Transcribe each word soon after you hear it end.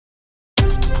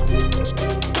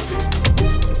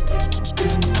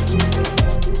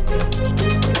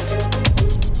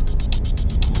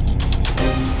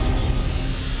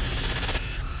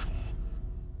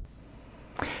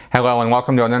Hello and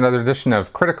welcome to another edition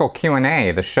of Critical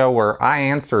Q&A, the show where I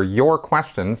answer your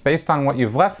questions based on what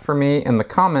you've left for me in the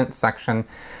comments section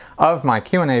of my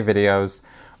Q&A videos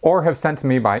or have sent to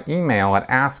me by email at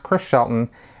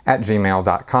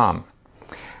askchrisshelton@gmail.com.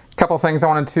 A couple things I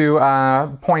wanted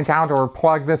to point out or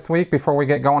plug this week before we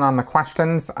get going on the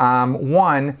questions.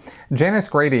 One, Janice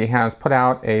Grady has put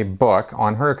out a book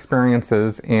on her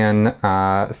experiences in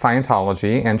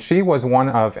Scientology, and she was one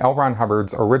of L. Ron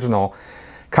Hubbard's original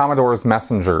Commodore's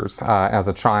messengers as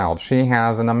a child. She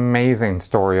has an amazing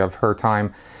story of her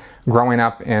time growing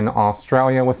up in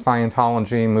Australia with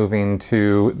Scientology, moving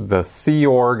to the Sea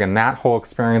Org, and that whole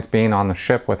experience being on the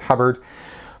ship with Hubbard.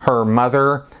 Her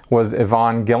mother was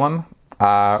Yvonne Gillam,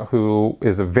 who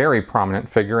is a very prominent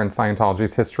figure in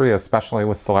Scientology's history, especially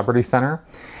with Celebrity Center.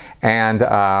 And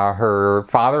her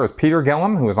father is Peter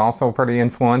Gillam, who is also pretty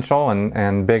influential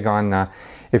and big on,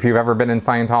 if you've ever been in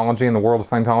Scientology, in the world of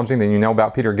Scientology, then you know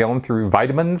about Peter Gillam through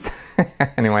vitamins.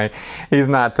 Anyway, he's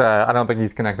not, I don't think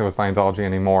he's connected with Scientology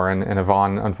anymore, and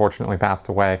Yvonne unfortunately passed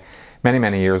away many,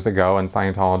 many years ago, and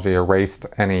Scientology erased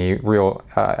any real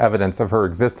evidence of her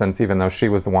existence, even though she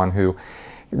was the one who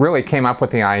really came up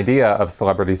with the idea of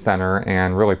Celebrity Center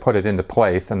and really put it into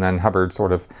place, and then Hubbard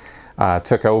sort of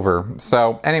took over.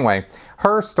 So anyway,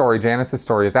 her story, Janice's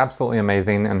story, is absolutely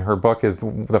amazing, and her book is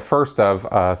the first of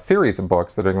a series of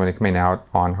books that are going to be coming out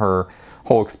on her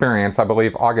whole experience. I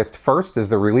believe August 1st is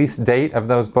the release date of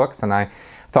those books, and I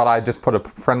thought I'd just put a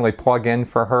friendly plug in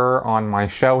for her on my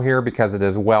show here because it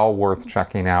is well worth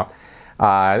checking out.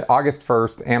 August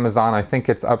 1st, Amazon, I think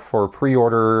it's up for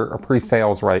pre-order or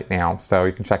pre-sales right now, so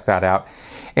you can check that out.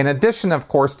 In addition, of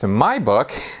course, to my book,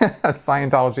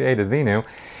 Scientology A to Xenu,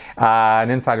 an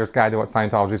insider's guide to what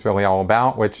Scientology is really all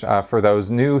about, which for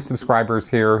those new subscribers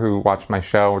here who watch my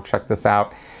show or check this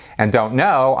out and don't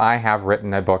know, I have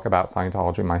written a book about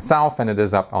Scientology myself, and it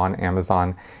is up on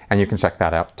Amazon, and you can check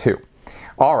that out too.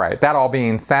 All right, that all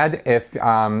being said,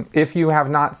 if you have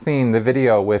not seen the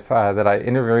video with that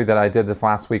I did this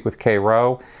last week with Kay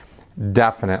Rowe,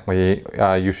 definitely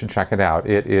you should check it out.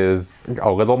 It is a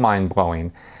little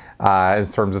mind-blowing in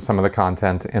terms of some of the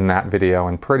content in that video,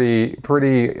 and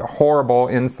pretty horrible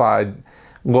inside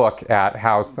look at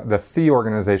how the Sea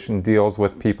Organization deals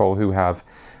with people who have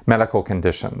medical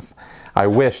conditions. I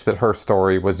wish that her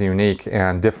story was unique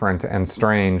and different and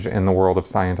strange in the world of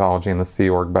Scientology and the Sea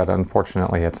Org, but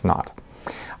unfortunately it's not.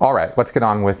 All right, let's get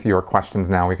on with your questions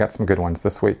now. We got some good ones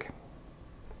this week.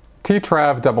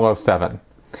 TTrev007.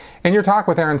 In your talk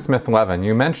with Aaron Smith-Levin,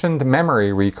 you mentioned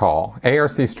memory recall,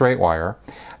 ARC Straightwire,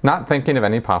 not thinking of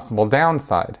any possible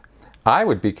downside. I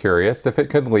would be curious if it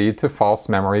could lead to false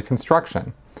memory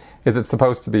construction. Is it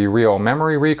supposed to be real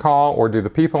memory recall, or do the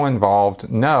people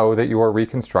involved know that you are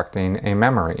reconstructing a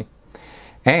memory?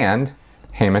 And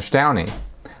Hamish Downey.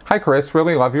 Hi Chris,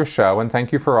 really love your show and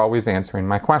thank you for always answering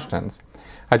my questions.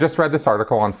 I just read this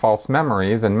article on false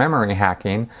memories and memory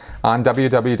hacking on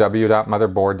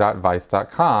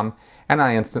www.motherboard.vice.com, and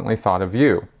I instantly thought of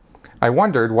you. I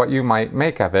wondered what you might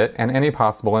make of it and any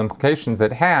possible implications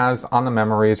it has on the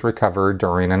memories recovered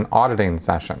during an auditing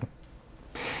session.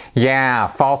 Yeah,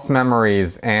 false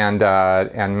memories and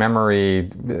memory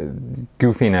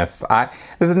goofiness.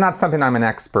 This is not something I'm an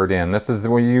expert in. This is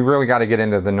where you really got to get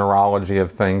into the neurology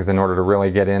of things in order to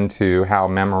really get into how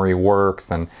memory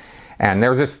works. And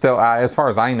there's just still, as far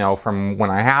as I know from when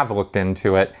I have looked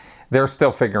into it, they're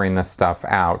still figuring this stuff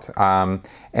out.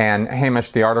 And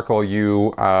Hamish, the article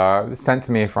you sent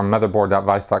to me from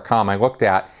motherboard.vice.com, I looked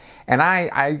at, and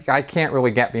I can't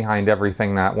really get behind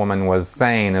everything that woman was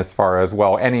saying as far as,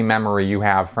 well, any memory you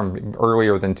have from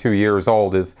earlier than 2 years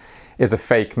old is a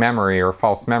fake memory or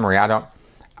false memory. I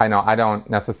don't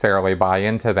necessarily buy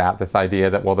into that, this idea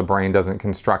that, well, the brain doesn't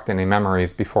construct any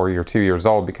memories before you're 2 years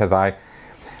old, because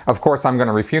of course, I'm going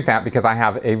to refute that because I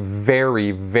have a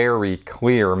very, very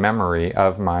clear memory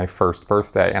of my first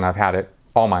birthday, and I've had it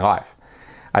all my life.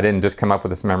 I didn't just come up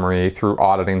with this memory through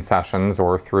auditing sessions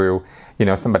or through,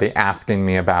 somebody asking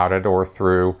me about it, or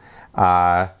through,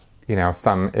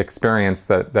 some experience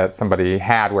that somebody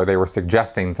had where they were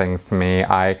suggesting things to me.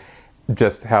 I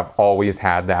just have always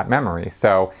had that memory.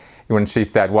 So when she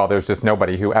said, well, there's just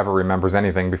nobody who ever remembers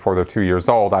anything before they're 2 years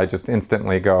old, I just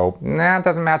instantly go, nah, it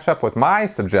doesn't match up with my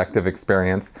subjective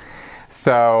experience.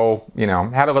 So,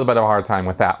 had a little bit of a hard time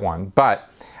with that one. But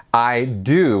I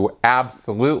do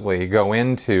absolutely go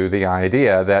into the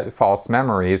idea that false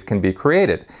memories can be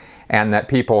created, and that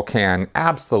people can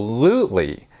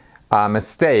absolutely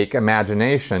mistake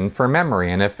imagination for memory.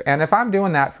 And if I'm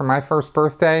doing that for my first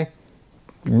birthday,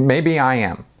 maybe I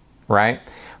am, right?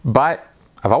 But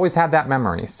I've always had that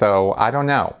memory, so I don't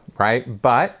know, right?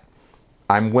 But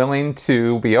I'm willing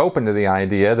to be open to the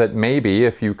idea that maybe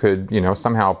if you could,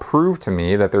 somehow prove to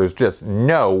me that there's just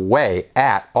no way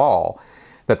at all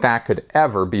that that could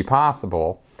ever be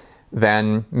possible,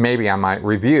 then maybe I might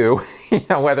review,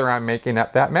 whether I'm making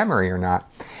up that memory or not.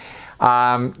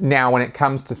 Now, when it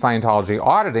comes to Scientology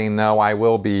auditing, though, I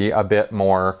will be a bit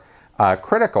more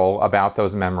critical about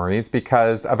those memories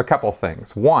because of a couple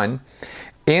things. One,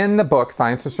 in the book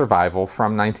Science of Survival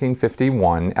from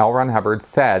 1951, L. Ron Hubbard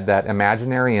said that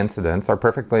imaginary incidents are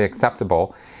perfectly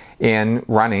acceptable in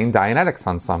running Dianetics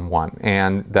on someone,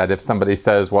 and that if somebody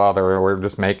says, well, we're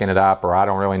just making it up, or I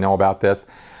don't really know about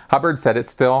this, Hubbard said it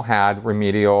still had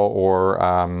remedial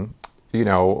or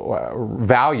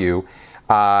value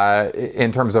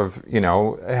in terms of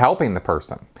helping the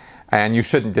person, and you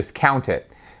shouldn't discount it.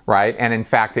 Right? And in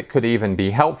fact, it could even be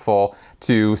helpful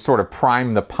to sort of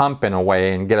prime the pump in a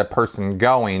way and get a person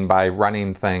going by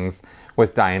running things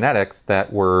with Dianetics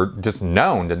that were just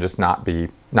known to just not be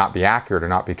accurate or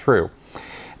not be true.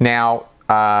 Now,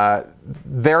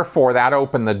 therefore, that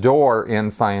opened the door in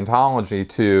Scientology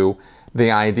to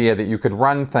the idea that you could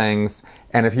run things,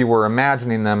 and if you were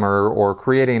imagining them or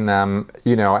creating them,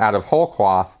 out of whole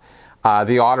cloth,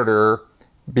 the auditor,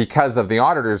 because of the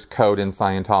auditor's code in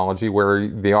Scientology, where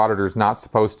the auditor's not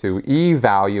supposed to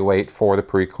evaluate for the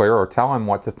pre-clear or tell him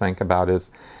what to think about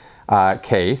his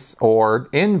case or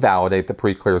invalidate the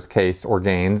pre-clear's case or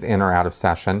gains in or out of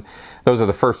session. Those are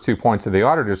the first 2 points of the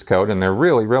auditor's code, and they're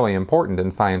really, really important in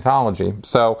Scientology.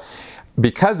 So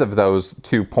because of those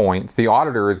 2 points, the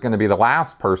auditor is going to be the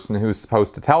last person who's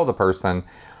supposed to tell the person,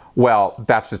 well,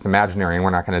 that's just imaginary and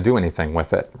we're not going to do anything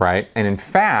with it, right? And in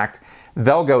fact,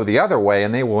 they'll go the other way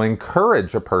and they will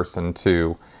encourage a person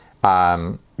to,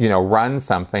 run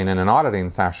something in an auditing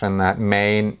session that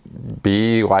may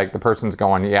be like the person's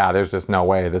going, yeah, there's just no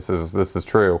way this is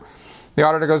true. The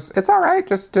auditor goes, it's all right,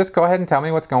 just go ahead and tell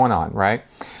me what's going on, right?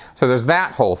 So there's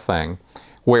that whole thing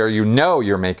where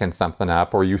you're making something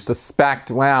up, or you suspect,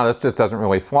 well, this just doesn't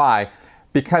really fly.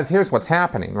 Because here's what's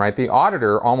happening, right? The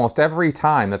auditor, almost every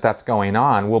time that's going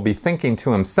on, will be thinking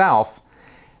to himself,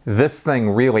 this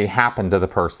thing really happened to the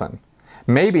person.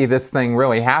 Maybe this thing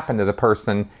really happened to the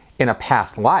person in a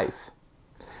past life.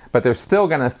 But they're still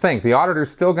going to think, the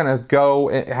auditor's still going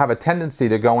to have a tendency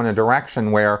to go in a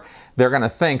direction where they're going to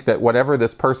think that whatever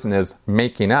this person is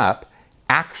making up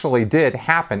actually did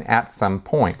happen at some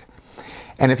point.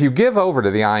 And if you give over to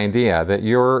the idea that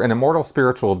you're an immortal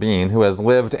spiritual being who has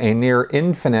lived a near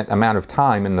infinite amount of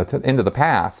time into the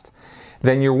past,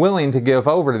 then you're willing to give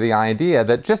over to the idea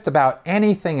that just about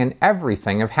anything and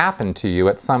everything have happened to you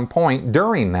at some point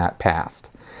during that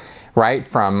past, right?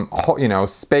 From,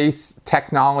 space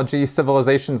technology,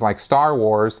 civilizations like Star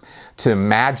Wars, to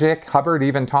magic. Hubbard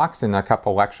even talks in a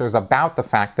couple lectures about the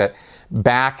fact that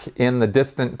back in the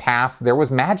distant past, there was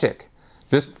magic.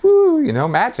 Just,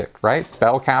 magic, right?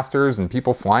 Spellcasters and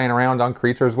people flying around on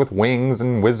creatures with wings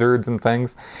and wizards and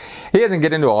things. He doesn't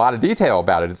get into a lot of detail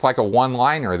about it. It's like a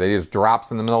one-liner that he just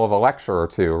drops in the middle of a lecture or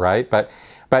two, right? But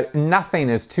nothing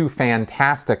is too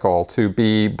fantastical to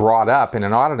be brought up in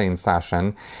an auditing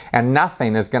session, and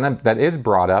nothing that is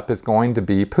brought up is going to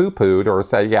be poo-pooed or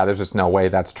say, yeah, there's just no way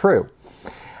that's true.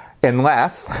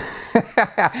 Unless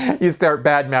you start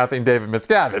bad-mouthing David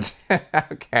Miscavige,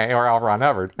 okay, or L. Ron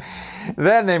Hubbard.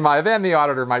 Then the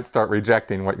auditor might start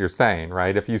rejecting what you're saying,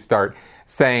 right? If you start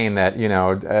saying that,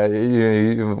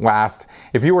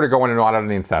 if you were to go in an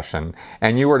auditing session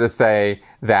and you were to say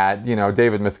that,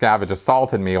 David Miscavige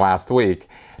assaulted me last week,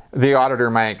 the auditor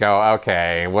might go,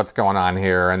 okay, what's going on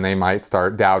here? And they might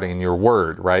start doubting your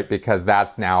word, right? Because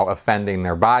that's now offending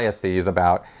their biases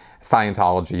about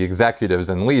Scientology executives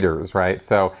and leaders, right?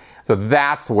 So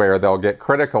that's where they'll get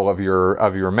critical of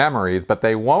your memories, but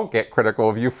they won't get critical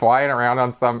of you flying around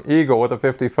on some eagle with a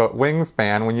 50-foot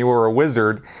wingspan when you were a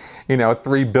wizard,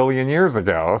 3 billion years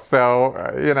ago. So,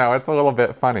 it's a little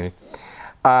bit funny.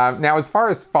 Now, as far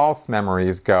as false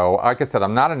memories go, like I said,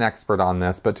 I'm not an expert on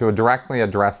this, but to directly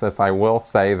address this, I will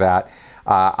say that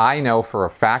I know for a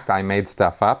fact I made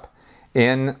stuff up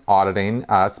in auditing,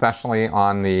 especially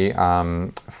on the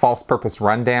false purpose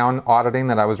rundown auditing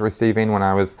that I was receiving when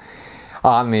I was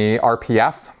on the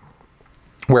RPF,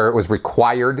 where it was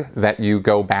required that you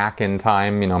go back in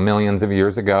time, millions of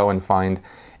years ago and find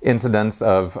incidents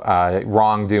of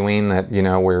wrongdoing that,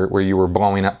 where you were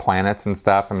blowing up planets and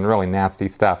stuff. I mean, really nasty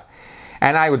stuff.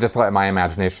 And I would just let my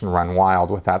imagination run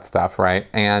wild with that stuff, right?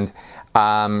 And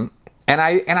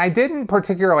I didn't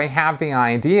particularly have the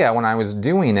idea when I was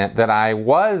doing it that I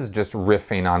was just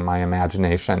riffing on my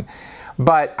imagination.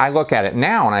 But I look at it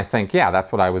now and I think, yeah,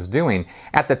 that's what I was doing.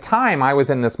 At the time, I was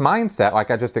in this mindset,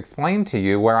 like I just explained to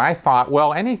you, where I thought,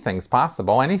 well, anything's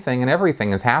possible. Anything and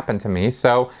everything has happened to me.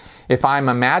 So if I'm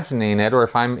imagining it, or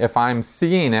if I'm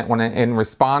seeing it in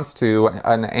response to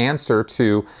an answer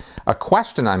to a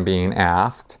question I'm being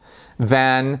asked,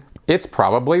 then it's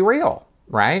probably real,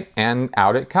 right? And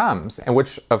out it comes, and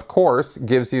which of course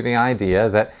gives you the idea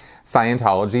that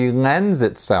Scientology lends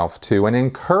itself to and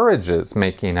encourages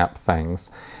making up things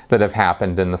that have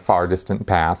happened in the far distant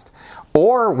past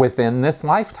or within this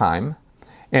lifetime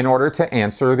in order to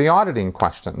answer the auditing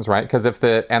questions, right? Because if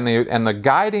the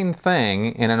guiding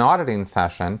thing in an auditing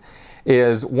session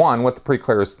is, one, what the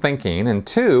pre-clear is thinking, and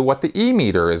two, what the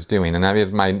e-meter is doing. And I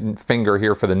have my finger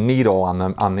here for the needle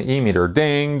on the e-meter,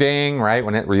 ding, ding, right?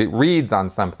 When it reads on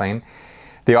something,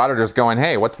 the auditor's going,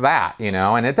 hey, what's that?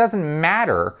 And it doesn't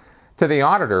matter to the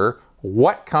auditor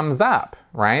what comes up,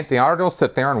 right? The auditor will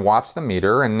sit there and watch the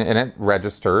meter, and it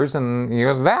registers, and he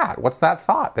goes, what's that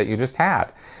thought that you just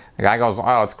had? The guy goes,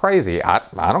 oh, it's crazy.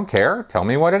 I don't care. Tell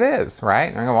me what it is,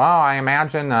 right? And I go, well, I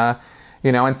imagine,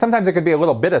 and sometimes it could be a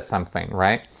little bit of something,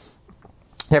 right?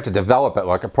 You have to develop it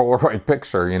like a Polaroid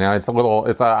picture,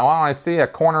 I see a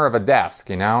corner of a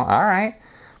desk, all right.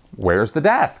 Where's the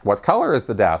desk? What color is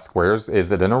the desk?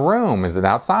 Is it in a room? Is it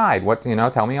outside?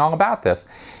 Tell me all about this.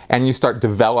 And you start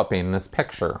developing this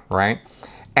picture, right?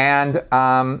 And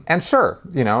sure,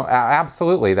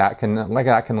 absolutely that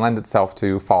can lend itself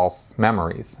to false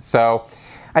memories. So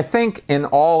I think in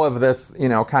all of this,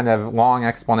 kind of long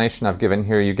explanation I've given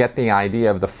here, you get the idea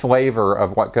of the flavor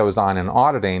of what goes on in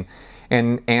auditing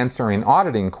and answering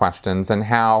auditing questions and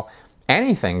how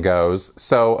anything goes.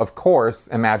 So of course,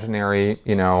 imaginary,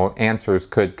 answers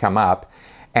could come up.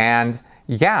 And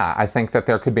yeah, I think that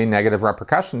there could be negative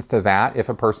repercussions to that if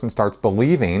a person starts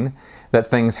believing that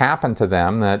things happen to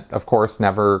them that of course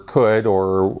never could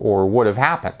or would have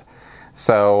happened.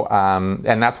 So,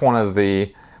 and that's one of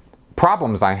the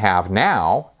problems I have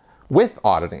now with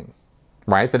auditing,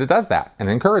 right? That it does that and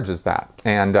encourages that.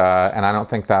 And I don't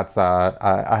think that's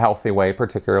a healthy way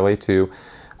particularly to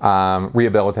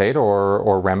rehabilitate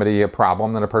or remedy a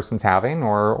problem that a person's having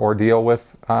or deal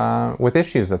with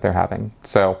issues that they're having.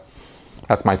 So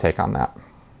that's my take on that.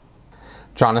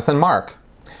 Jonathan Mark.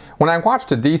 When I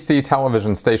watched a DC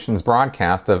television station's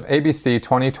broadcast of ABC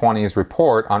 2020's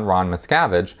report on Ron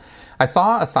Miscavige, I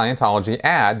saw a Scientology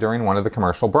ad during one of the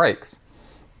commercial breaks.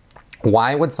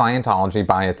 Why would Scientology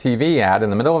buy a TV ad in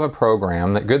the middle of a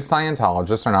program that good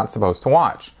Scientologists are not supposed to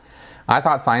watch? I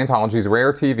thought Scientology's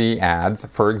rare TV ads,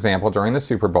 for example during the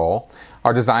Super Bowl,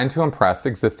 are designed to impress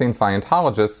existing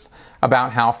Scientologists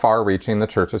about how far-reaching the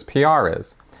church's PR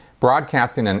is.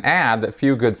 Broadcasting an ad that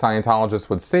few good Scientologists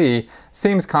would see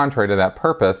seems contrary to that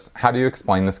purpose. How do you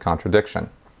explain this contradiction?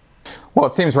 Well,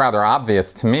 it seems rather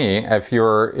obvious to me if you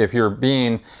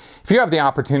have the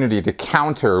opportunity to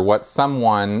counter what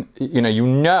someone, you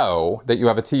know that you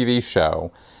have a TV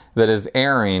show that is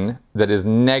airing that is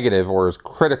negative or is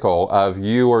critical of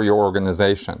you or your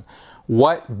organization.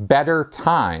 What better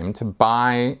time to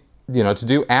buy, to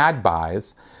do ad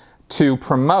buys to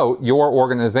promote your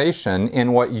organization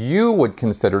in what you would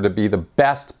consider to be the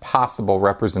best possible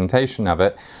representation of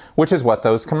it, which is what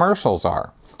those commercials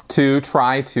are, to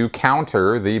try to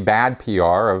counter the bad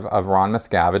PR of Ron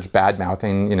Miscavige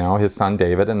bad-mouthing, his son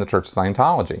David and the Church of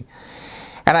Scientology.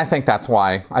 And I think that's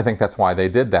why they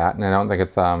did that, and I don't think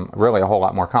it's really a whole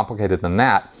lot more complicated than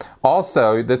that.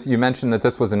 Also, you mentioned that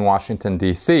this was in Washington,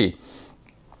 D.C.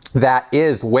 That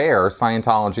is where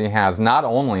Scientology has not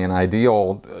only an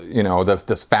ideal,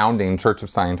 this founding Church of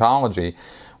Scientology,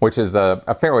 which is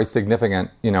a fairly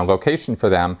significant, location for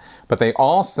them, but they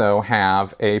also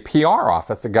have a PR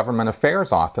office, a government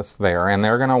affairs office there, and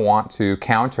they're going to want to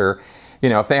counter,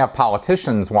 if they have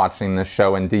politicians watching this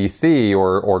show in D.C.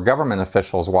 or government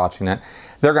officials watching it,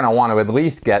 they're going to want to at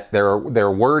least get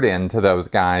their word in to those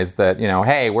guys that,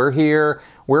 hey, we're here,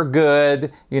 we're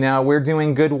good, we're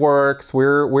doing good works,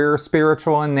 we're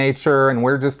spiritual in nature, and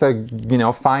we're just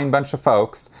a, fine bunch of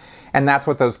folks. And that's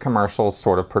what those commercials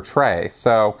sort of portray.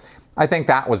 So I think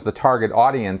that was the target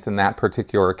audience in that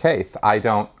particular case. I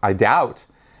doubt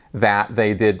that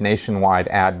they did nationwide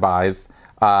ad buys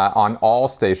on all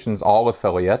stations, all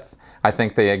affiliates. I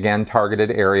think they again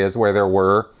targeted areas where there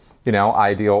were,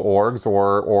 ideal orgs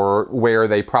or where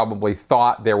they probably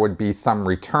thought there would be some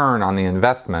return on the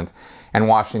investment. And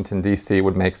Washington, D.C.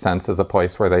 would make sense as a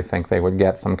place where they think they would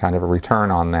get some kind of a return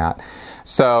on that.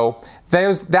 So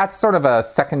that's sort of a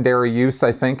secondary use,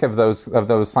 I think, of those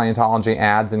Scientology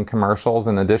ads and commercials,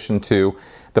 in addition to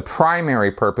the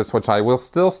primary purpose, which I will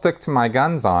still stick to my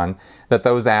guns on, that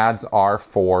those ads are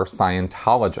for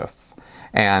Scientologists,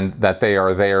 and that they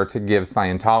are there to give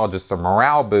Scientologists a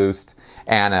morale boost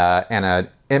and an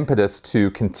impetus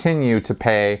to continue to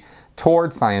pay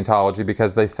towards Scientology,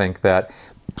 because they think that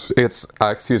its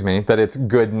that its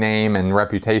good name and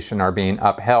reputation are being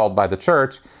upheld by the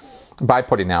church by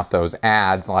putting out those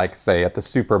ads, like, say, at the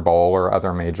Super Bowl or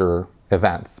other major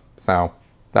events. So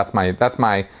that's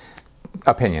my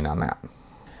opinion on that.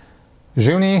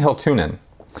 Juni Hiltunen.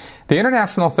 The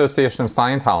International Association of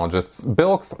Scientologists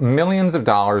bilks millions of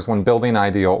dollars when building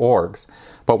ideal orgs,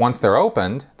 but once they're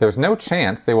opened, there's no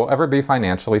chance they will ever be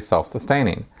financially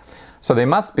self-sustaining. So they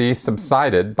must be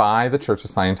subsided by the Church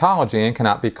of Scientology and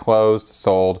cannot be closed,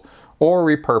 sold, or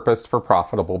repurposed for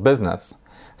profitable business.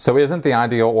 So isn't the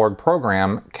Ideal Org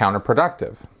program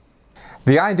counterproductive?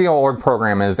 The Ideal Org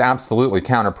program is absolutely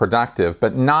counterproductive,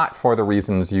 but not for the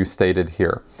reasons you stated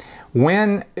here.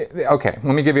 Okay,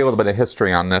 let me give you a little bit of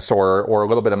history on this, or a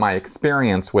little bit of my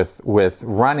experience with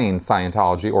running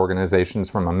Scientology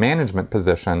organizations from a management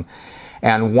position.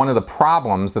 And one of the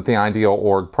problems that the Ideal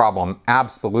Org program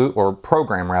absolutely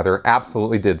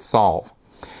did solve.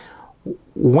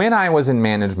 When I was in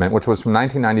management, which was from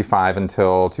 1995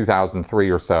 until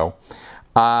 2003 or so,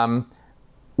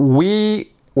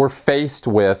 we were faced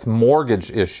with mortgage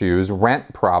issues,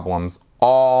 rent problems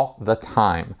all the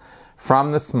time,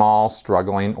 from the small,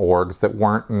 struggling orgs that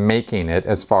weren't making it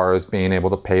as far as being able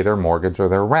to pay their mortgage or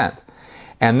their rent.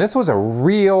 And this was a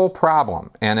real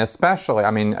problem, and especially,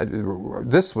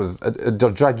 this was a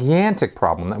gigantic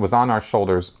problem that was on our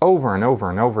shoulders over and over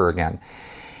and over again.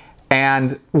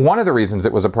 And one of the reasons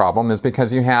it was a problem is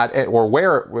because you had, or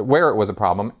where it was a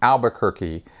problem,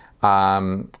 Albuquerque,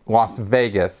 Las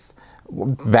Vegas,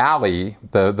 Valley,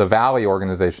 the Valley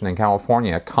organization in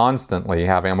California, constantly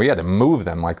having, we had to move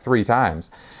them like 3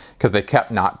 times because they kept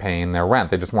not paying their rent.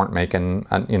 They just weren't making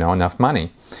enough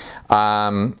money.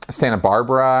 Santa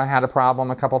Barbara had a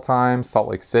problem a couple times, Salt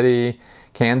Lake City,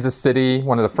 Kansas City.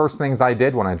 One of the first things I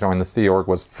did when I joined the Sea Org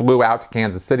was flew out to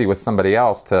Kansas City with somebody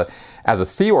else as a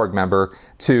Sea Org member,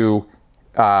 to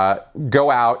go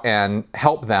out and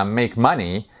help them make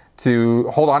money to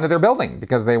hold on to their building,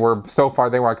 because they were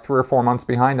like 3 or 4 months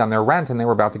behind on their rent and they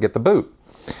were about to get the boot.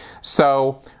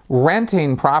 So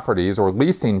renting properties or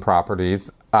leasing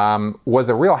properties was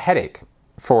a real headache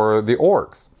for the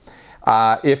orgs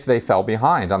if they fell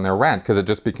behind on their rent, because it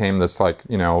just became this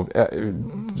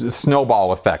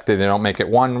snowball effect. They don't make it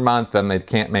 1 month, then they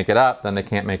can't make it up, then they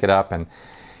can't make it up, and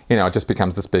it just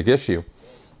becomes this big issue.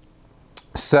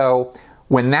 So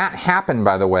when that happened,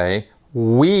 by the way,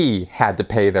 we had to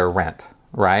pay their rent,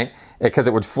 right? Because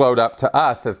it would float up to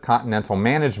us as Continental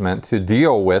management to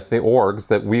deal with the orgs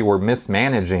that we were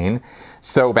mismanaging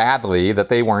so badly that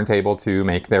they weren't able to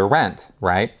make their rent,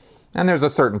 right? And there's a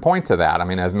certain point to that.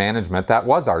 As management, that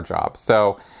was our job.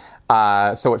 So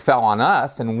it fell on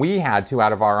us, and we had to,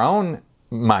 out of our own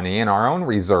money and our own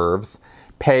reserves,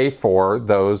 pay for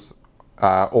those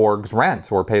orgs'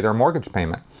 rent or pay their mortgage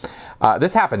payment.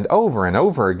 This happened over and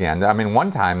over again.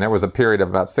 One time there was a period of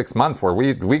about 6 months where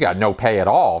we got no pay at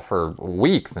all for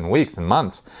weeks and weeks and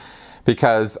months,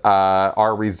 because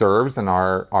our reserves and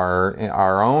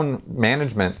our own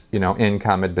management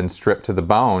income had been stripped to the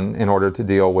bone in order to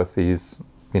deal with these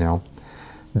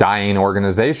dying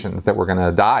organizations that were going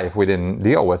to die if we didn't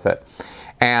deal with it.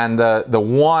 And the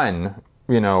one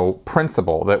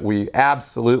principle that we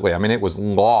absolutely, it was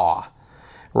law,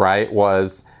 right,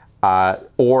 was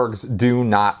orgs do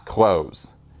not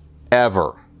close,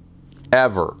 ever,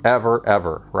 ever, ever,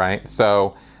 ever, right?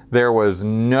 So there was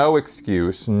no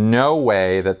excuse, no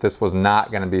way that this was not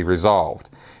going to be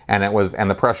resolved, and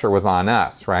the pressure was on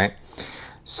us, right?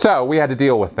 So we had to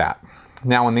deal with that.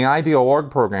 Now, when the Ideal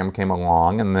Org program came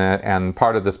along, and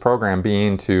part of this program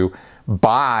being to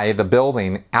buy the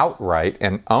building outright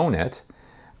and own it,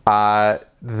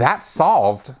 that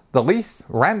solved the lease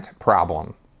rent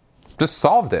problem. Just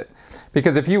solved it.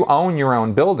 Because if you own your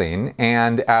own building,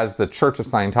 and as the Church of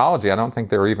Scientology, I don't think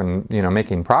they're even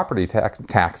making property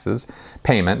taxes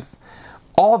payments,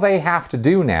 all they have to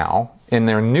do now in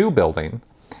their new building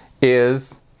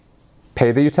is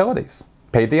pay the utilities,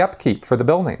 pay the upkeep for the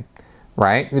building,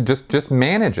 right? Just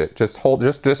manage it, just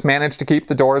manage to keep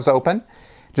the doors open,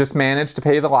 just manage to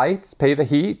pay the lights, pay the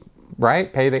heat,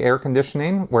 right? Pay the air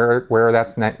conditioning where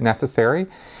that's necessary.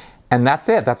 And that's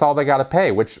it. That's all they got to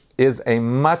pay, which is a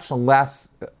much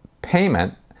less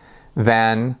payment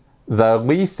than the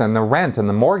lease and the rent and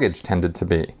the mortgage tended to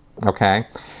be. Okay,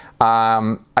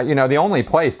 the only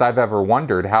place I've ever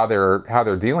wondered how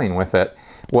they're dealing with it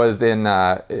is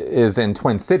in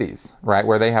Twin Cities, right,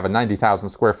 where they have a 90,000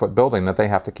 square foot building that they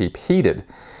have to keep heated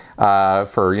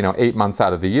for 8 months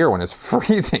out of the year when it's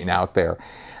freezing out there.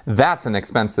 That's an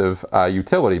expensive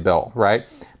utility bill, right?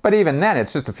 But even then,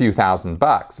 it's just a few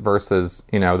 $1,000s versus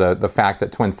the fact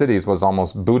that Twin Cities was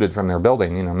almost booted from their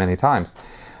building many times.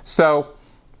 So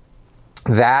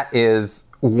that is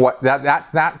what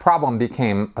that problem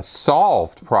became a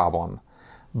solved problem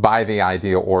by the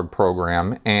Idea.org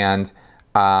program, and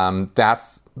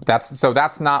that's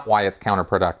not why it's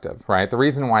counterproductive, right? The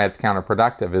reason why it's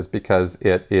counterproductive is because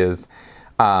it is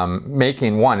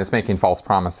it's making false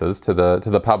promises to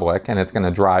the public, and it's going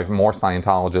to drive more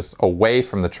Scientologists away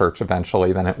from the church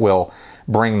eventually than it will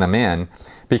bring them in,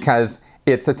 because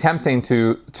it's attempting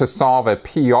to solve a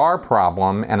PR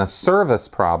problem and a service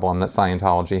problem that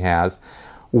Scientology has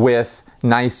with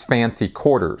nice fancy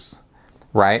quarters,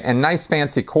 right? And nice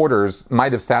fancy quarters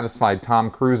might have satisfied Tom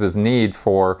Cruise's need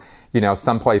for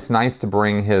someplace nice to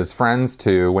bring his friends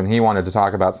to when he wanted to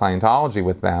talk about Scientology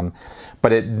with them,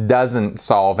 but it doesn't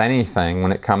solve anything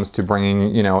when it comes to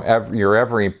bringing your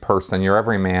every person, your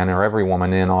every man or every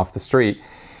woman in off the street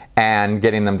and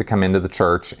getting them to come into the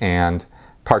church and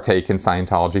partake in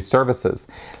Scientology services.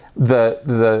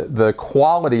 The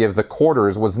quality of the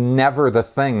quarters was never the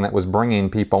thing that was bringing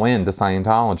people into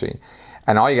Scientology.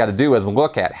 And all you got to do is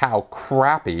look at how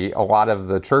crappy a lot of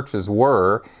the churches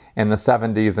were in the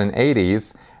 70s and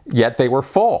 80s, yet they were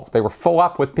full. They were full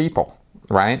up with people,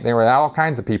 right? There were all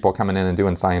kinds of people coming in and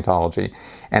doing Scientology.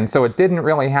 And so it didn't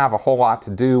really have a whole lot to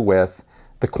do with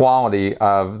the quality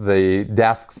of the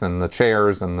desks and the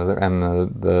chairs and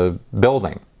the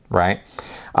building, right?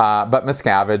 But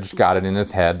Miscavige got it in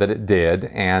his head that it did,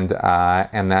 and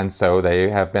then so they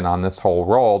have been on this whole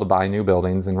roll to buy new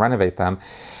buildings and renovate them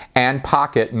and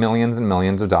pocket millions and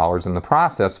millions of dollars in the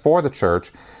process for the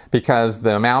church, because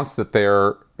the amounts that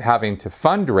they're having to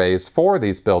fundraise for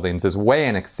these buildings is way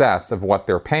in excess of what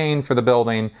they're paying for the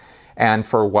building and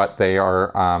for what they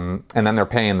are, and then they're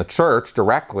paying the church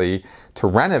directly to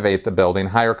renovate the building,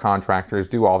 hire contractors,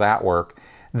 do all that work.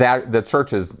 That the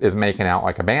church is making out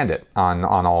like a bandit on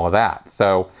all of that.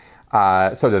 So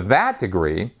to that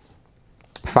degree,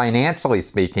 financially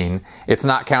speaking, it's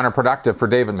not counterproductive for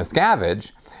David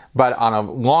Miscavige. But on a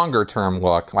longer term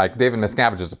look, like David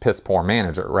Miscavige is a piss poor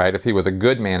manager, right? If he was a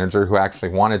good manager who actually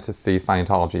wanted to see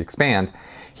Scientology expand,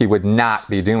 he would not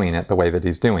be doing it the way that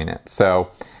he's doing it. So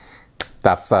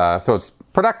that's so it's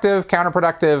productive,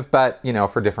 counterproductive, but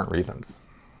for different reasons.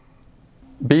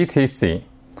 BTC.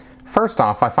 First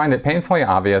off, I find it painfully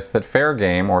obvious that Fair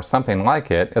Game or something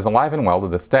like it is alive and well to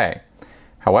this day.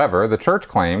 However, the church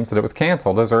claims that it was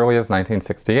canceled as early as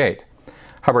 1968.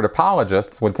 Hubbard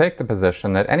apologists would take the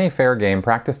position that any fair game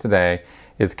practiced today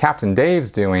is Captain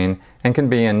Dave's doing and can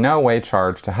be in no way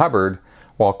charged to Hubbard,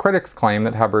 while critics claim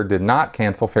that Hubbard did not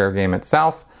cancel fair game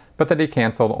itself, but that he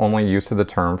canceled only use of the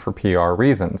term for PR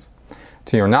reasons.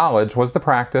 To your knowledge, was the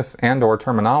practice and/or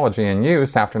terminology in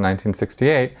use after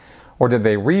 1968, or did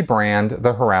they rebrand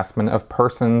the harassment of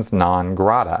persons non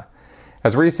grata?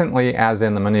 As recently as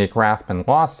in the Monique Rathman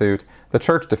lawsuit, the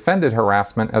church defended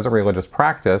harassment as a religious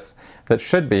practice that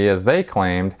should be, as they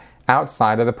claimed,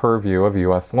 outside of the purview of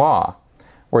U.S. law.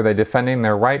 Were they defending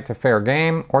their right to fair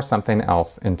game or something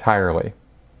else entirely?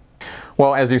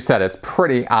 Well, as you said, it's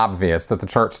pretty obvious that the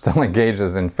church still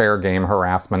engages in fair game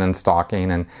harassment and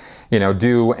stalking and,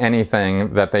 do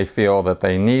anything that they feel that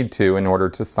they need to in order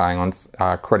to silence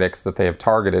critics that they have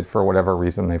targeted for whatever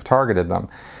reason they've targeted them.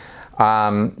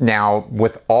 Now,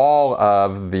 with all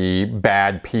of the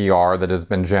bad PR that has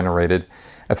been generated,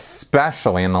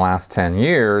 especially in the last 10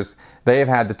 years, they have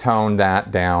had to tone that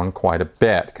down quite a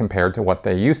bit compared to what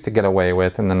they used to get away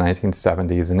with in the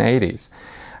 1970s and 80s,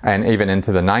 and even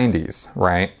into the 90s,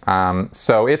 right?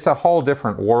 So it's a whole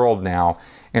different world now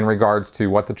in regards to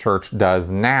what the church does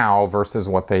now versus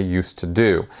what they used to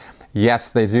do. Yes,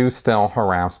 they do still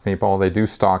harass people, they do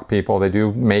stalk people, they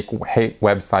do make hate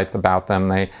websites about them,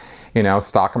 they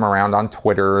stalk them around on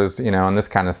Twitters, and this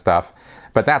kind of stuff.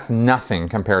 But that's nothing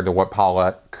compared to what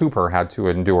Paulette Cooper had to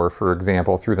endure, for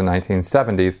example, through the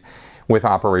 1970s with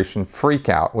Operation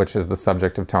Freakout, which is the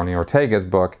subject of Tony Ortega's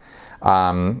book.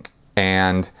 That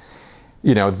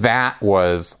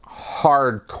was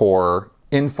hardcore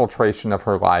infiltration of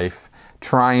her life,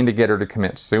 trying to get her to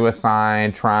commit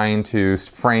suicide, trying to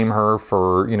frame her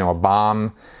for, a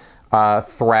bomb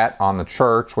threat on the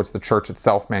church, which the church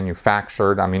itself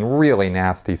manufactured. I mean, really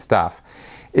nasty stuff.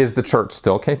 Is the church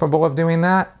still capable of doing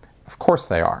that? Of course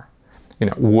they are.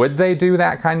 Would they do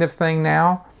that kind of thing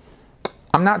now?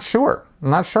 I'm not sure.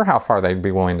 I'm not sure how far they'd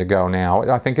be willing to go now.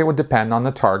 I think it would depend on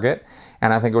the target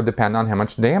and I think it would depend on how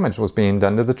much damage was being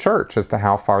done to the church as to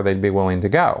how far they'd be willing to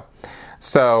go.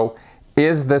 So,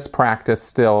 is this practice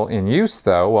still in use,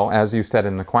 though? Well, as you said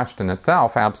in the question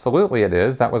itself, absolutely it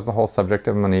is. That was the whole subject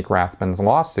of Monique Rathbun's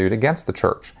lawsuit against the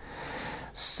church.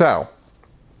 So,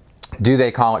 do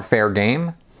they call it fair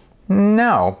game?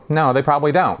 No, they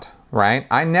probably don't, right?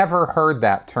 I never heard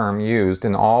that term used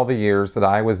in all the years that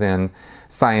I was in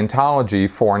Scientology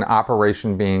for an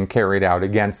operation being carried out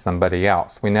against somebody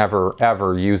else. We never,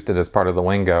 ever used it as part of the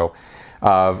lingo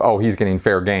of, oh, he's getting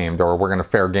fair gamed, or we're going to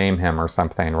fair game him or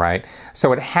something, right?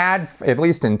 So it had, at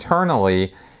least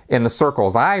internally, in the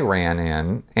circles I ran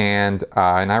in, and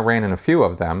I ran in a few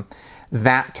of them,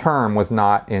 that term was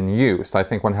not in use. I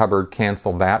think when Hubbard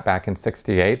canceled that back in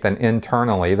 '68, then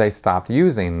internally they stopped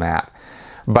using that.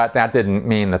 But that didn't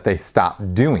mean that they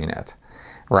stopped doing it,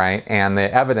 right? And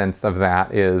the evidence of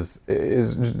that is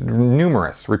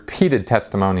numerous, repeated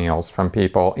testimonials from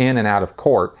people in and out of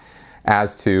court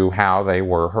as to how they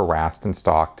were harassed and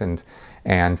stalked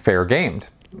and fair gamed,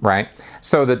 right?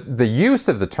 So the use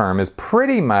of the term is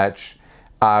pretty much,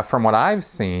 from what I've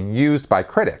seen, used by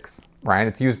critics, right?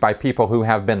 It's used by people who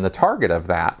have been the target of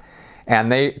that.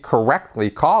 And they correctly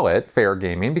call it fair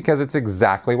gaming because it's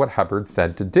exactly what Hubbard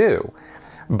said to do.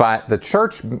 But the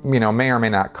church, may or may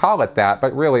not call it that,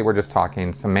 but really we're just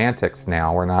talking semantics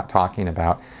now. We're not talking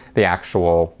about the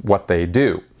actual what they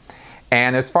do.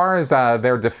 And as far as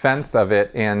their defense of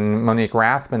it in Monique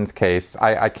Rathbun's case,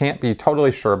 I can't be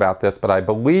totally sure about this, but I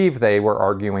believe they were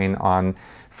arguing on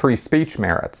free speech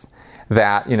merits.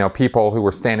 That, people who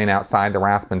were standing outside the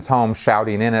Rathbun's home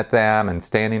shouting in at them and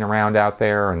standing around out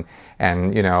there and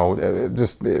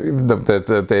just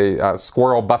the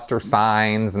squirrel buster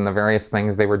signs and the various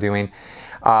things they were doing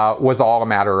was all a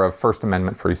matter of First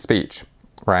Amendment free speech.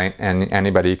 Right? And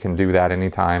anybody can do that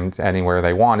anytime, anywhere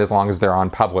they want, as long as they're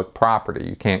on public property.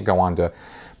 You can't go onto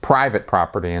private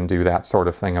property and do that sort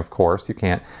of thing, of course. You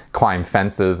can't climb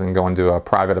fences and go into a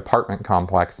private apartment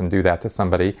complex and do that to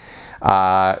somebody.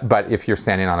 But if you're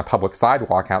standing on a public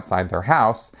sidewalk outside their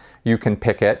house, you can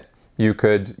picket. You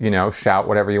could, shout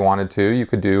whatever you wanted to. You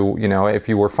could do, if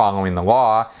you were following the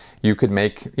law, you could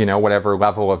make, whatever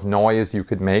level of noise you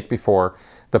could make before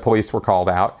the police were called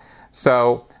out.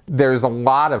 So there's a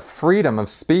lot of freedom of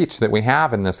speech that we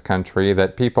have in this country,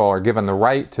 that people are given the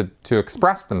right to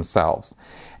express themselves.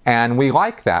 And we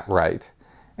like that right.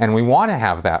 And we want to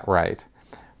have that right.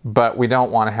 But we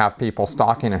don't want to have people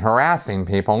stalking and harassing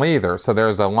people either. So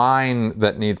there's a line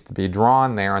that needs to be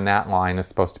drawn there, and that line is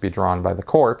supposed to be drawn by the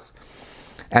courts.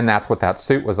 And that's what that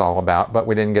suit was all about. But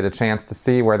we didn't get a chance to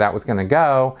see where that was going to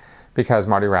go because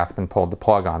Marty Rathbun pulled the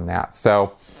plug on that.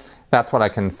 So that's what I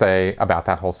can say about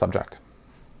that whole subject.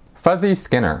 Fuzzy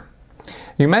Skinner.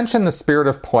 You mentioned the spirit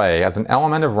of play as an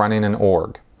element of running an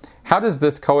org. How does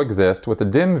this coexist with the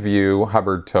dim view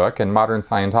Hubbard took and modern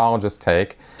Scientologists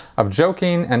take of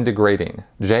joking and degrading,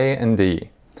 J&D?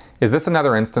 Is this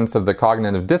another instance of the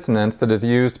cognitive dissonance that is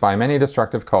used by many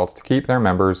destructive cults to keep their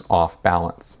members off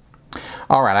balance?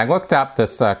 All right, I looked up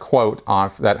this quote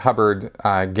that Hubbard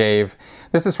gave.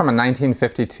 This is from a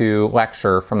 1952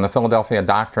 lecture from the Philadelphia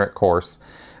Doctorate course,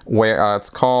 where it's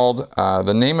called,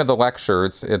 the name of the lecture,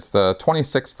 it's the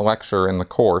 26th lecture in the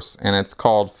course, and it's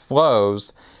called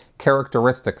Flows,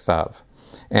 Characteristics of.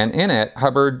 And in it,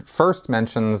 Hubbard first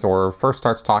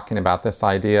starts talking about this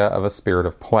idea of a spirit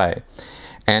of play.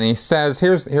 And he says,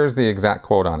 here's the exact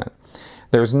quote on it.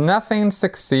 There's nothing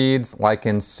succeeds like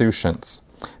insouciance.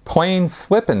 Plain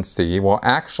flippancy will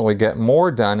actually get more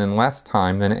done in less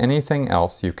time than anything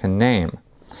else you can name.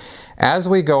 As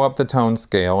we go up the tone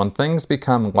scale and things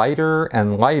become lighter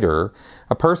and lighter,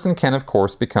 a person can of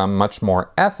course become much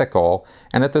more ethical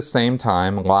and at the same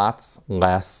time lots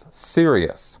less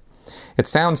serious. It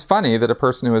sounds funny that a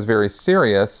person who is very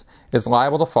serious is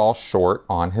liable to fall short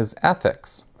on his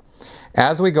ethics.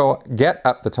 As we get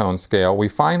up the tone scale, we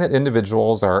find that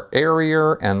individuals are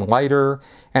airier and lighter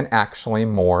and actually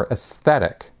more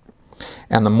aesthetic.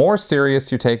 And the more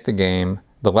serious you take the game,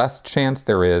 the less chance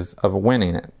there is of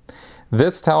winning it.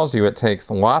 This tells you it takes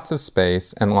lots of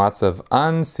space and lots of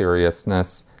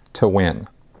unseriousness to win.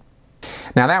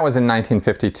 Now that was in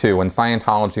 1952 when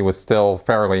Scientology was still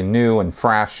fairly new and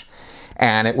fresh,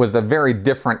 and it was a very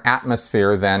different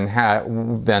atmosphere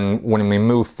than when we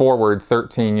move forward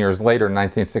 13 years later in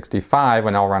 1965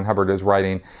 when L. Ron Hubbard is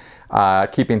writing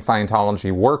Keeping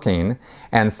Scientology Working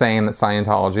and saying that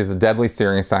Scientology is a deadly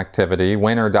serious activity,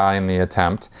 win or die in the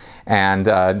attempt, and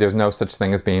there's no such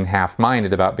thing as being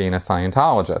half-minded about being a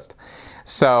Scientologist.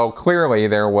 So clearly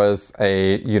there was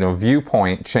a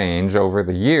viewpoint change over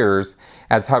the years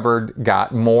as Hubbard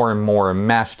got more and more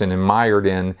enmeshed and mired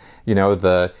in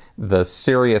the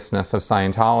seriousness of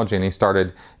Scientology, and he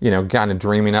started kind of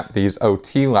dreaming up these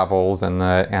OT levels and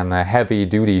the heavy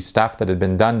duty stuff that had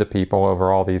been done to people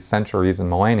over all these centuries and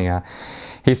millennia.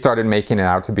 He started making it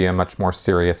out to be a much more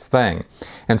serious thing.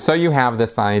 And so you have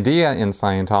this idea in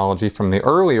Scientology from the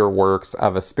earlier works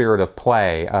of a spirit of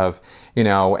play, of,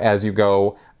 as you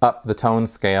go up the tone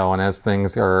scale and as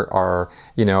things are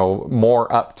more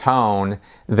uptone,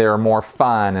 they're more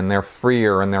fun and they're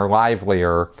freer and they're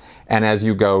livelier. And as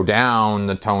you go down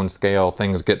the tone scale,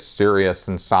 things get serious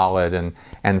and solid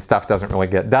and stuff doesn't really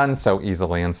get done so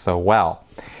easily and so well.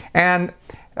 And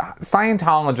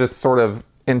Scientologists sort of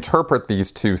interpret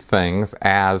these two things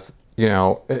as,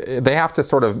 they have to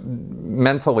sort of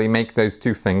mentally make those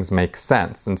two things make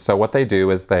sense. And so what they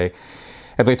do is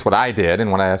at least what I did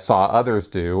and what I saw others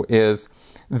do, is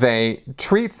they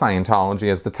treat Scientology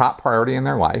as the top priority in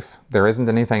their life. There isn't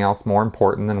anything else more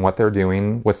important than what they're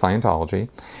doing with Scientology.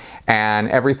 And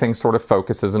everything sort of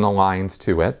focuses and aligns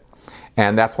to it.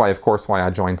 And that's why, of course, why I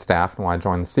joined staff and why I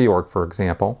joined the Sea Org, for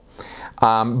example.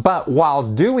 But while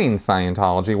doing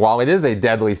Scientology, while it is a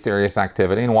deadly serious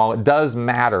activity, and while it does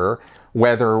matter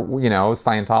whether,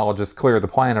 Scientologists clear the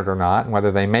planet or not, and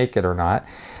whether they make it or not,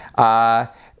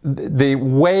 the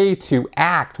way to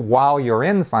act while you're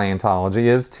in Scientology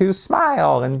is to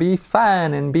smile and be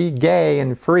fun and be gay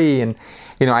and free. And,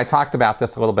 I talked about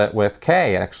this a little bit with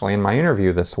Kay, actually, in my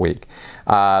interview this week,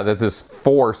 that this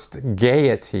forced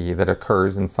gaiety that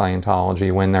occurs in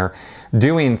Scientology when they're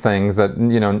doing things that,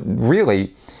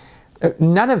 really,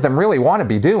 none of them really want to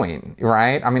be doing,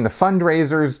 right? I mean, the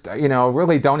fundraisers,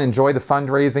 really don't enjoy the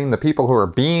fundraising. The people who are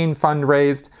being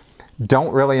fundraised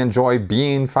don't really enjoy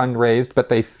being fundraised, but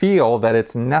they feel that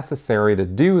it's necessary to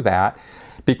do that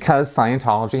because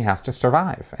Scientology has to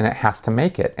survive, and it has to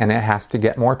make it, and it has to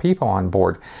get more people on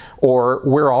board, or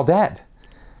we're all dead,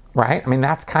 right? I mean,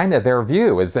 that's kind of their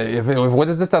view, is that if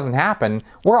this doesn't happen,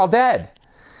 we're all dead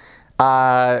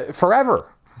forever.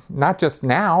 Not just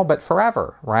now, but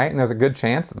forever, right? And there's a good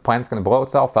chance that the planet's going to blow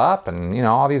itself up and,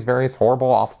 all these various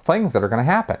horrible, awful things that are going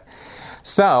to happen.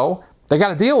 So they got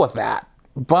to deal with that.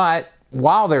 But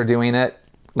while they're doing it,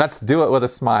 let's do it with a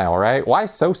smile, right? Why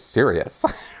so serious?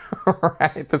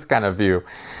 Right? This kind of view.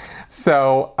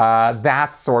 So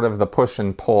that's sort of the push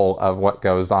and pull of what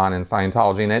goes on in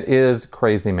Scientology. And it is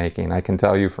crazy making. I can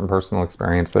tell you from personal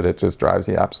experience that it just drives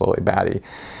you absolutely batty.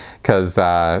 Because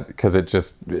it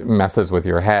just messes with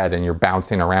your head and you're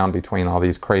bouncing around between all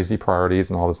these crazy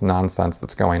priorities and all this nonsense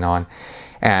that's going on.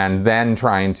 And then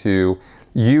trying to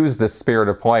use this spirit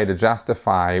of play to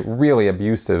justify really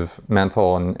abusive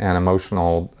mental and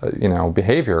emotional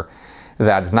behavior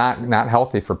that's not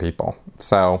healthy for people.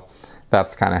 So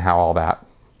that's kind of how all that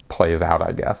plays out,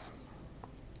 I guess.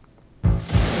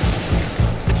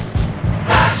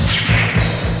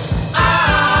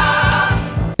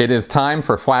 It is time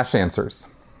for Flash Answers.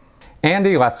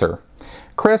 Andy Lesser.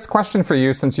 Chris, question for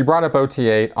you since you brought up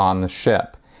OT8 on the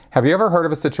ship. Have you ever heard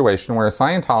of a situation where a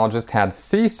Scientologist had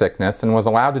seasickness and was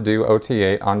allowed to do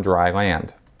OT8 on dry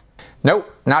land?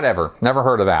 Nope, not ever. Never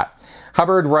heard of that.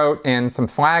 Hubbard wrote in some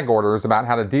flag orders about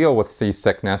how to deal with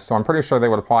seasickness, so I'm pretty sure they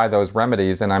would apply those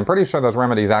remedies, and I'm pretty sure those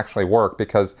remedies actually work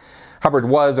because Hubbard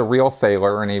was a real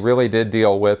sailor and he really did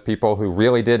deal with people who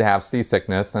really did have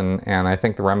seasickness, and I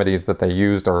think the remedies that they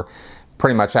used are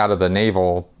pretty much out of the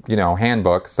naval,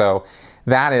 handbook. So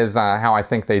that is how I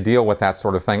think they deal with that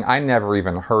sort of thing. I never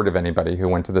even heard of anybody who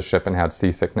went to the ship and had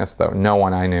seasickness, though. No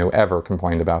one I knew ever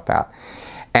complained about that.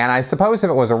 And I suppose if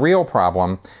it was a real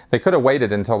problem, they could have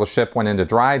waited until the ship went into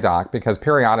dry dock, because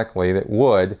periodically it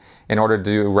would, in order to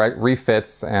do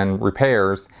refits and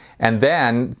repairs, and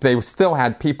then they still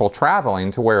had people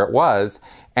traveling to where it was,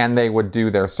 and they would do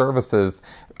their services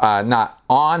not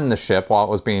on the ship while it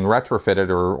was being retrofitted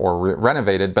or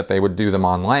renovated, but they would do them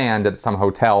on land at some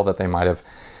hotel that they might have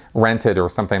rented or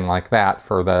something like that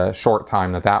for the short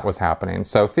time that was happening.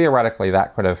 So theoretically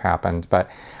that could have happened, but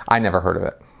I never heard of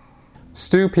it.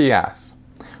 Stu PS.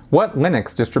 What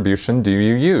Linux distribution do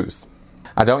you use?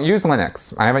 I don't use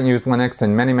Linux. I haven't used Linux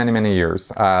in many, many, many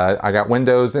years. I got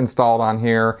Windows installed on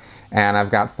here, and I've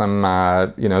got some,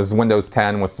 this is Windows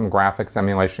 10 with some graphics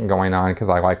emulation going on because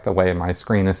I like the way my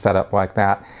screen is set up like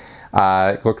that.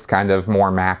 It looks kind of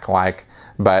more Mac-like,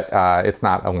 but it's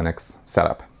not a Linux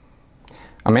setup.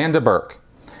 Amanda Burke.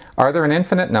 Are there an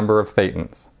infinite number of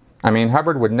Thetans? I mean,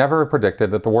 Hubbard would never have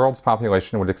predicted that the world's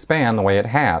population would expand the way it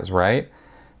has, right?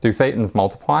 Do Thetans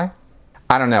multiply?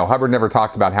 I don't know. Hubbard never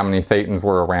talked about how many thetans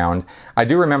were around. I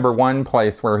do remember one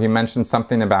place where he mentioned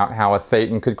something about how a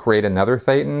thetan could create another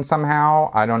thetan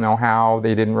somehow. I don't know how.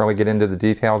 They didn't really get into the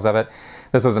details of it.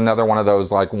 This was another one of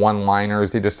those like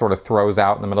one-liners he just sort of throws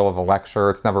out in the middle of a lecture.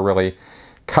 It's never really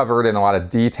covered in a lot of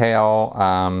detail.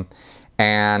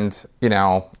 And, you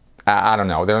know, I don't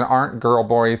know. There aren't girl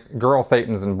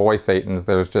thetans and boy thetans.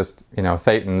 There's just, you know,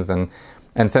 thetans.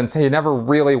 And since he never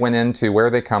really went into where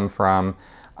they come from,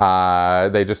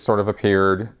 they just sort of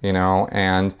appeared, you know,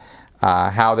 and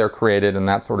how they're created and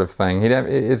that sort of thing.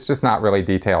 It's just not really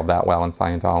detailed that well in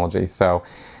Scientology. So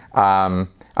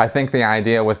I think the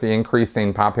idea with the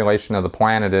increasing population of the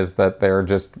planet is that they're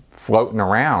just floating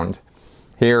around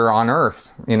here on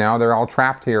Earth. You know, they're all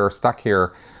trapped here or stuck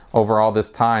here over all this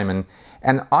time.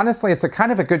 And honestly, it's a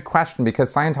kind of a good question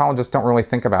because Scientologists don't really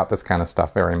think about this kind of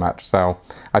stuff very much. So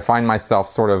I find myself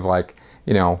sort of like,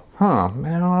 you know, I don't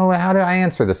know, how do I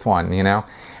answer this one, you know?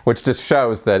 Which just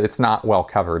shows that it's not well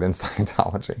covered in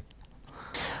Scientology.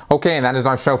 Okay, that is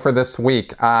our show for this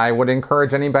week. I would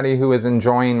encourage anybody who is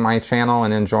enjoying my channel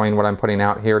and enjoying what I'm putting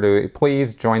out here to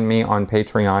please join me on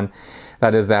Patreon.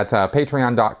 That is at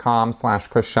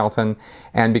patreon.com/Chris Shelton,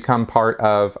 and become part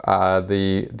of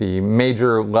the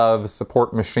major love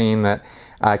support machine that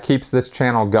keeps this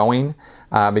channel going,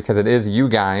 because it is you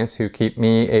guys who keep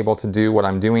me able to do what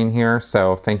I'm doing here.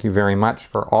 So thank you very much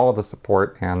for all of the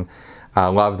support and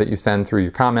love that you send through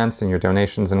your comments and your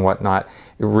donations and whatnot.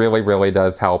 It really, really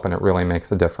does help, and it really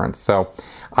makes a difference. So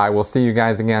I will see you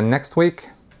guys again next week.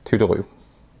 Toodaloo.